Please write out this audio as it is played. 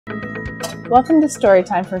Welcome to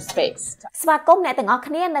Storytime for Space. ស្វាគមន៍អ្នកទាំងអស់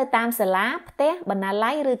គ្នានៅតាមសាលាផ្ទះបណ្ណា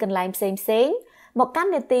ល័យឬកន្លែងផ្សេងៗមកកាន់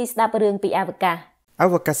នេតិស្ដាប់រឿងពីអវកាសអ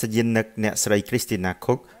វកាសយានិកអ្នកស្រី Christina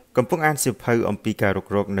Cook កំពុងអានសៀវភៅអំពីការរុក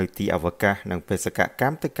រកនៅទីអវកាសនិងបេសកក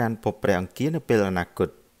ម្មទៅកាន់ភពព្រះអង្គារនៅពេលអនាគត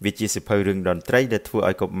វាជាសៀវភៅរឿងតន្ត្រីដែលធ្វើ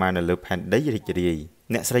ឲ្យកុមារនៅលើផែនដីរីករាយ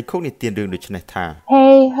អ្នកស្រី Cook និទានរឿងដូចនេះថា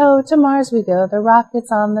Hey ho to Mars we go the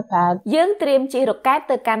rockets on the pad យើងត្រៀមជិះរ៉ុកែត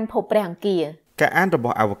ទៅកាន់ភពព្រះអង្គារការអានរប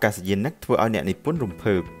ស់អវកាសយានិកធ្វើឲ្យអ្នកនិពន្ធរំ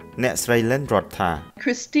ភើបអ្នកស្រី Len រតថា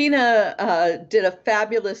Christina did a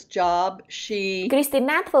fabulous job.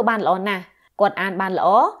 Christina ធ្វើបានល្អណាស់គាត់អានបានល្អ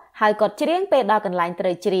ហើយគាត់ច្រៀងពេលដល់កន្លែងត្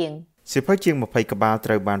រូវច្រៀងសៀវភៅជាង20ក្បាល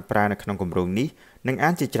ត្រូវបានប្រើនៅក្នុងគម្រោងនេះនិងអា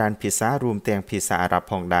នជាច្រើនភាសារួមទាំងភាសាអារ៉ាប់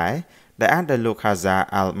ផងដែរដែលអានដោយលោក Haza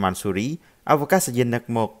Al-Mansouri អវកាសយានិក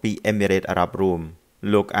មកពី Emirate Arab រួម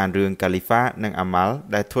លោកអានរឿង Khalifa និង Amal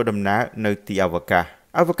ដែលធ្វើដំណើរនៅទីអវកាស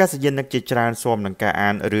អវកាសយានិកជាច្រើនស៊ាំនឹងការអា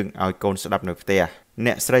នរឿងឲ្យកូនស្ដាប់នៅផ្ទះ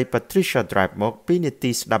អ្នកស្រី Patricia Drive មកពីនី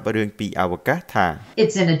តិស្ដាប់រឿងពីអវកាសថា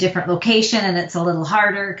It's in a different location and it's a little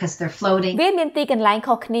harder because they're floating វាមានទីកន្លែង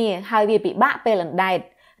ខុសគ្នាហើយវាពិបាកពេលអណ្ដែត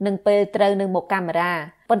និងពេលត្រូវនឹងមុខកាមេរ៉ា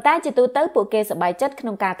ប៉ុន្តែជាទូទៅពួកគេសប្បាយចិត្តក្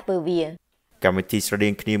នុងការធ្វើវាកម្មវិធីស្រដៀ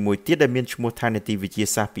ងគ្នាមួយទៀតដែលមានឈ្មោះថានីតិវិទ្យា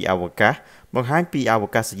សាស្ត្រពីអវកាសបង្ហាញពីអវ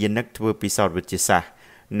កាសយានិកធ្វើពិសោធន៍វិទ្យាសាស្ត្រ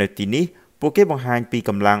នៅទីនេះពួកគេបង្ហាញពី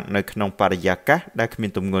កម្លាំងនៅក្នុងបរិយាកាសដែលគ្មា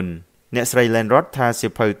នទម្ងន់អ្នកស្រី Len រតថាសៀ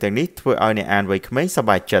វភៅទាំងនេះធ្វើឲ្យអ្នកអានវ័យក្មេងសប្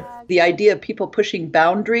បាយចិត្ត The idea of people pushing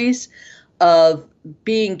boundaries of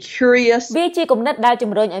being curious វាជាគំនិតដែល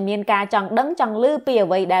ជំរុញឲ្យមានការចង់ដឹងចង់ឮពីអ្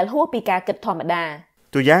វីដែលហួសពីការគិតធម្មតា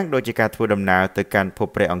ទូយ៉ាងដូចជាការធ្វើដំណើរទៅកាន់ភព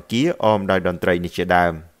ព្រះអង្គារអមដោយតន្ត្រីនេះជាដើ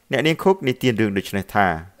មអ្នកនាង Cook និទានរឿងដូចនេះថា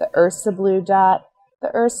The Earth's a blue dot the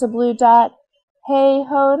Earth's a blue dot Hey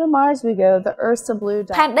ho to Mars we go the Earth's a blue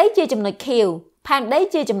dot ផែនដីជាចំណុចខៀវផែនដី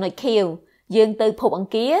ជាចំណុចខៀវយើងទៅភពអ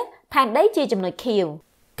ង្គារផែនដីជាចំណុចខៀវ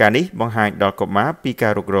ការនេះបង្ហាញដល់កុមារពីកា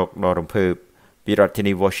ររុករកដ៏រំភើបពីរដ្ឋធា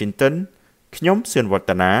នី Washington ខ្ញុំសឿនវឌ្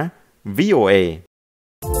ឍនា VOA